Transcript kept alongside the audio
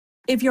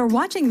If you're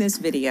watching this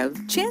video,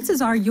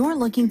 chances are you're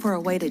looking for a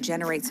way to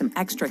generate some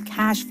extra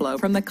cash flow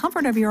from the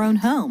comfort of your own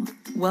home.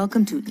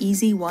 Welcome to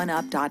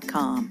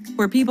Easy1Up.com,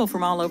 where people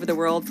from all over the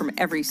world from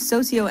every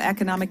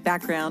socioeconomic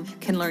background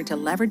can learn to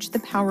leverage the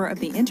power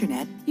of the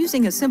internet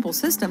using a simple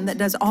system that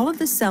does all of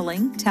the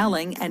selling,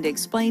 telling, and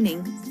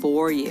explaining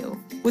for you.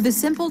 With a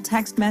simple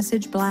text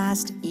message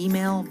blast,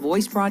 email,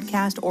 voice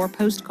broadcast, or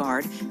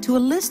postcard to a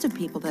list of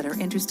people that are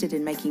interested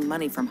in making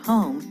money from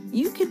home,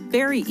 you could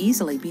very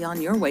easily be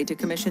on your way to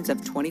commissions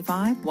of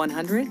 $25,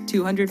 $100,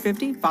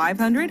 $250,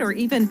 $500, or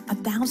even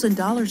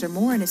 $1,000 or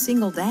more in a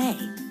single day.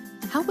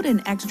 How would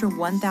an extra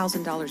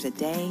 $1,000 a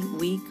day,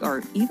 week,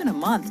 or even a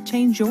month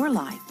change your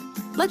life?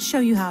 Let's show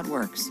you how it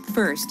works.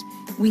 First,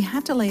 we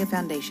have to lay a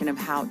foundation of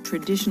how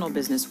traditional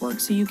business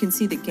works so you can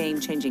see the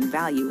game-changing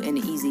value in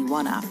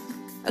Easy1Up.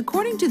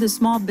 According to the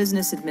Small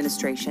Business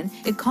Administration,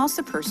 it costs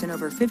a person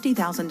over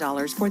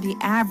 $50,000 for the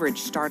average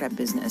startup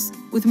business,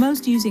 with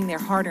most using their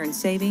hard-earned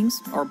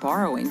savings or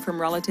borrowing from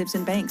relatives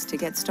and banks to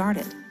get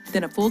started.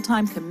 Then a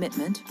full-time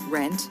commitment,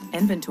 rent,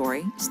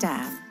 inventory,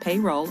 staff,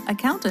 payroll,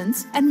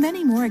 accountants, and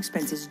many more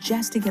expenses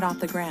just to get off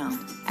the ground.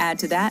 Add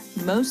to that,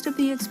 most of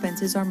the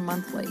expenses are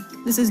monthly.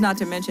 This is not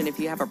to mention if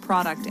you have a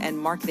product and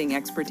marketing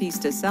expertise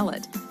to sell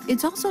it.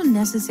 It's also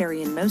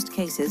necessary in most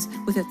cases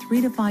with a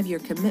 3 to 5 year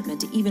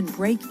commitment to even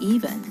break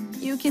even.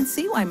 You can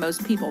see why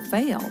most people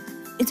fail.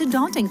 It's a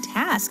daunting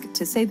task,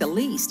 to say the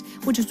least,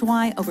 which is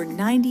why over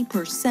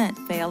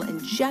 90% fail in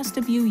just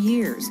a few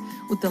years,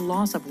 with the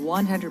loss of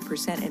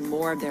 100% and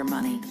more of their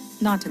money,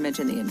 not to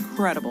mention the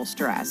incredible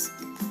stress.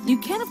 You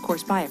can, of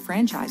course, buy a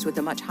franchise with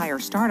a much higher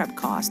startup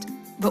cost,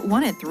 but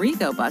 1 in 3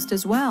 go bust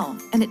as well,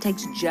 and it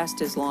takes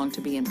just as long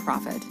to be in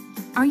profit.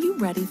 Are you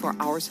ready for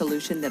our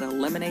solution that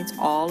eliminates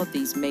all of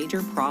these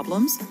major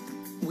problems?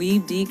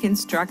 We've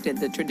deconstructed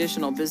the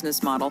traditional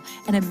business model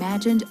and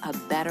imagined a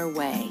better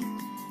way.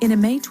 In a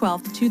May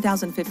 12,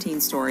 2015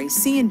 story,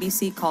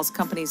 CNBC calls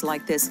companies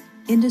like this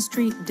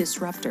industry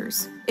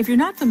disruptors. If you're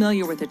not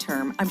familiar with the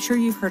term, I'm sure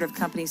you've heard of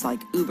companies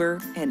like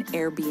Uber and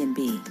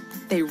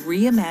Airbnb. They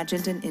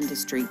reimagined an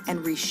industry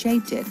and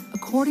reshaped it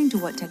according to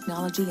what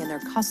technology and their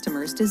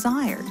customers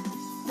desired.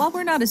 While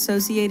we're not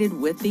associated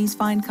with these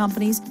fine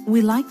companies, we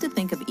like to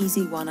think of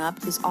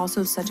Easy1Up as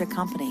also such a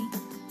company.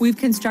 We've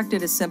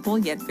constructed a simple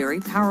yet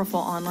very powerful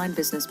online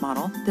business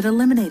model that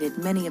eliminated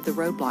many of the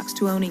roadblocks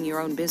to owning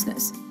your own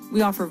business.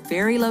 We offer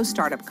very low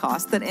startup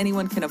costs that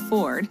anyone can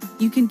afford.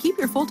 You can keep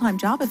your full-time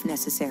job if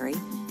necessary,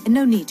 and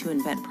no need to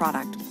invent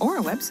product or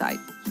a website.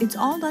 It's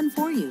all done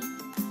for you.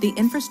 The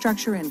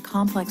infrastructure and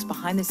complex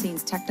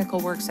behind-the-scenes technical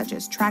work such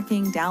as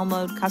tracking,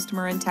 download,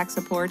 customer and tech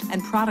support,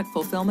 and product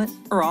fulfillment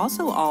are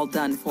also all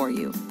done for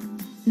you.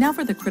 Now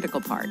for the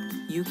critical part.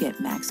 You get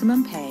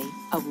maximum pay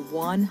of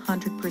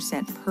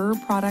 100% per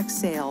product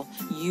sale.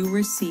 You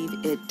receive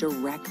it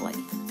directly.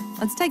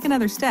 Let's take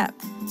another step.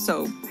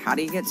 So how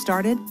do you get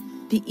started?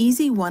 The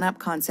Easy1Up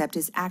concept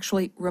is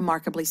actually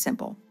remarkably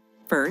simple.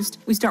 First,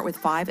 we start with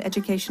 5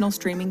 educational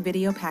streaming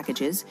video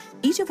packages,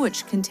 each of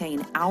which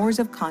contain hours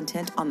of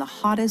content on the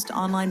hottest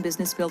online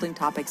business building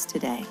topics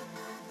today.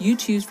 You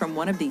choose from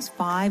one of these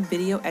 5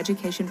 video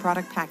education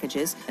product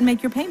packages and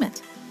make your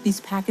payment. These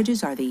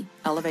packages are the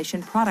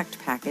Elevation Product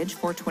Package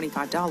for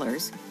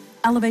 $25,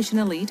 Elevation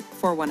Elite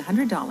for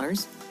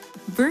 $100,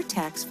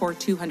 Vertex for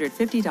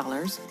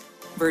 $250,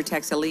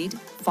 Vertex Elite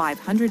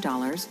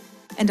 $500,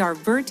 and our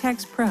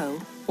Vertex Pro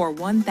for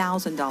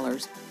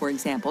 $1,000, for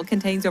example,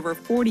 contains over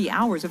 40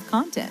 hours of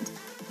content.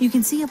 You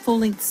can see a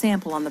full-length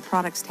sample on the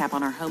Products tab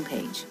on our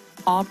homepage.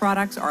 All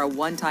products are a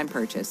one-time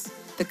purchase.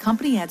 The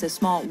company adds a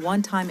small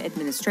one-time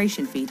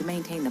administration fee to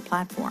maintain the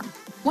platform.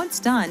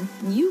 Once done,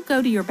 you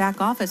go to your back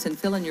office and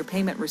fill in your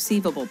payment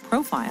receivable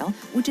profile,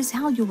 which is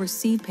how you'll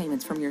receive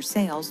payments from your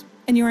sales,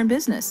 and you're in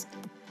business.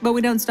 But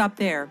we don't stop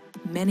there.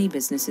 Many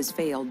businesses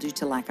fail due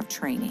to lack of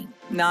training.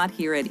 Not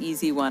here at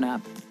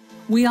Easy1Up.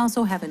 We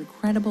also have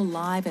incredible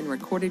live and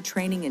recorded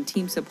training and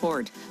team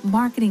support,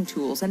 marketing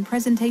tools, and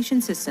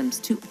presentation systems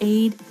to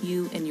aid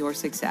you in your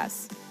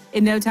success.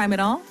 In no time at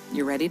all,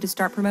 you're ready to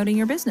start promoting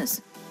your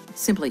business.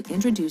 Simply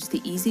introduce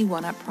the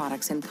Easy1Up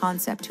products and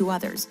concept to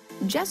others.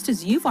 Just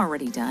as you've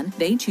already done,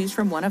 they choose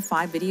from one of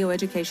 5 video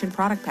education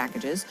product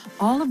packages,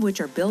 all of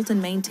which are built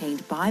and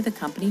maintained by the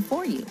company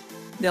for you.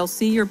 They'll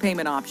see your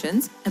payment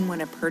options, and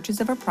when a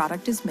purchase of a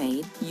product is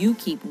made, you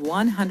keep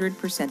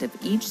 100% of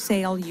each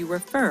sale you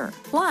refer.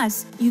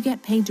 Plus, you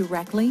get paid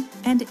directly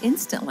and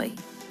instantly.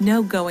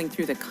 No going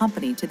through the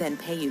company to then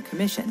pay you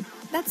commission.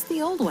 That's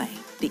the old way.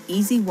 The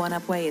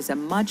Easy1Up way is a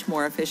much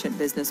more efficient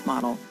business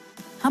model.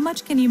 How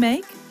much can you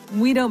make?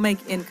 We don't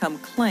make income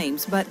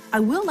claims, but I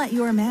will let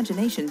your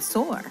imagination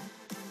soar.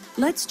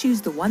 Let's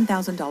choose the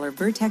 $1,000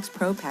 Vertex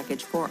Pro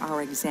package for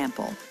our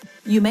example.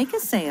 You make a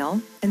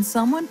sale, and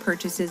someone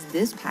purchases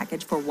this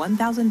package for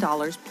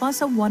 $1,000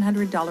 plus a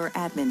 $100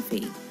 admin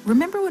fee.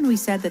 Remember when we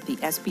said that the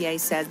SBA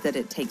says that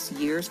it takes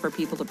years for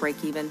people to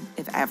break even,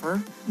 if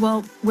ever?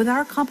 Well, with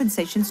our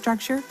compensation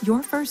structure,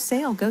 your first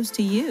sale goes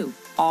to you,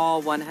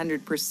 all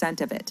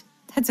 100% of it.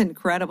 That's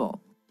incredible.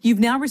 You've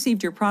now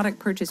received your product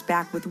purchase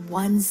back with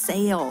 1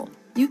 sale.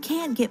 You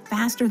can't get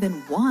faster than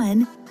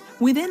one.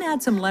 We then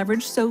add some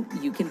leverage so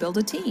you can build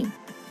a team.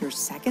 Your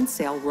second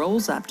sale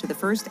rolls up to the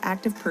first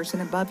active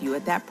person above you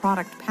at that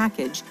product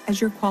package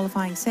as your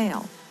qualifying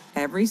sale.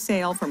 Every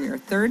sale from your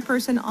third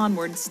person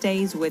onward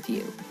stays with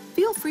you.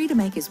 Feel free to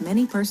make as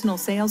many personal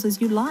sales as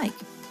you like.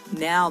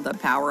 Now the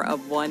power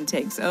of one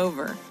takes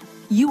over.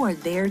 You are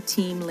their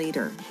team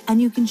leader,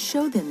 and you can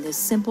show them this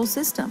simple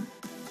system.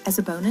 As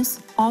a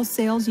bonus, all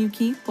sales you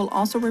keep will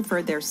also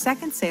refer their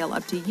second sale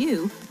up to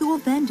you, who will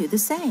then do the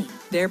same.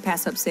 Their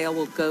pass-up sale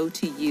will go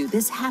to you.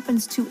 This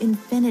happens to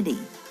infinity.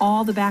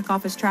 All the back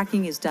office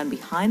tracking is done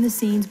behind the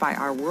scenes by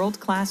our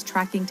world-class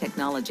tracking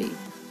technology.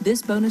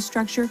 This bonus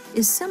structure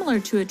is similar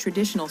to a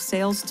traditional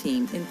sales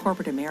team in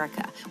corporate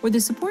America, where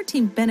the support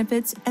team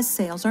benefits as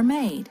sales are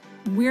made.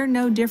 We're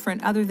no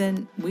different other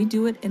than we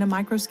do it in a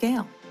micro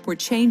scale. We're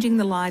changing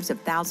the lives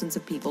of thousands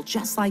of people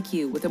just like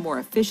you with a more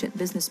efficient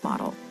business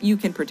model. You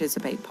can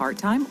participate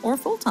part-time or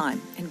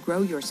full-time and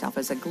grow yourself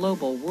as a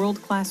global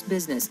world-class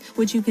business,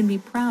 which you can be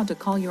proud to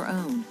call your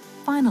own.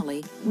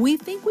 Finally, we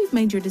think we've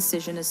made your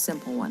decision a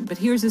simple one, but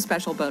here's a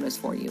special bonus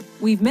for you.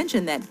 We've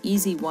mentioned that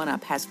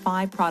Easy1Up has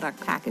 5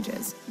 product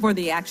packages. For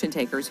the action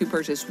takers who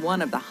purchase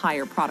one of the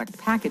higher product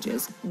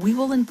packages, we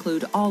will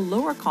include all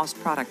lower cost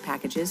product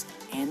packages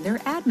and their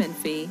admin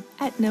fee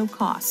at no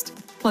cost.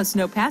 Plus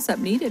no pass-up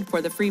needed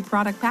for the free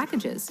product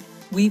packages.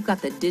 We've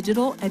got the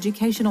digital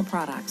educational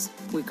products,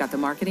 we've got the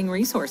marketing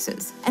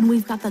resources, and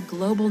we've got the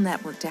global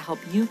network to help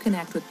you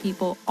connect with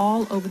people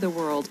all over the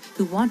world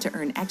who want to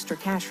earn extra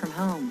cash from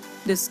home.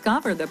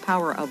 Discover the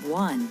power of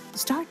one.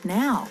 Start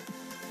now.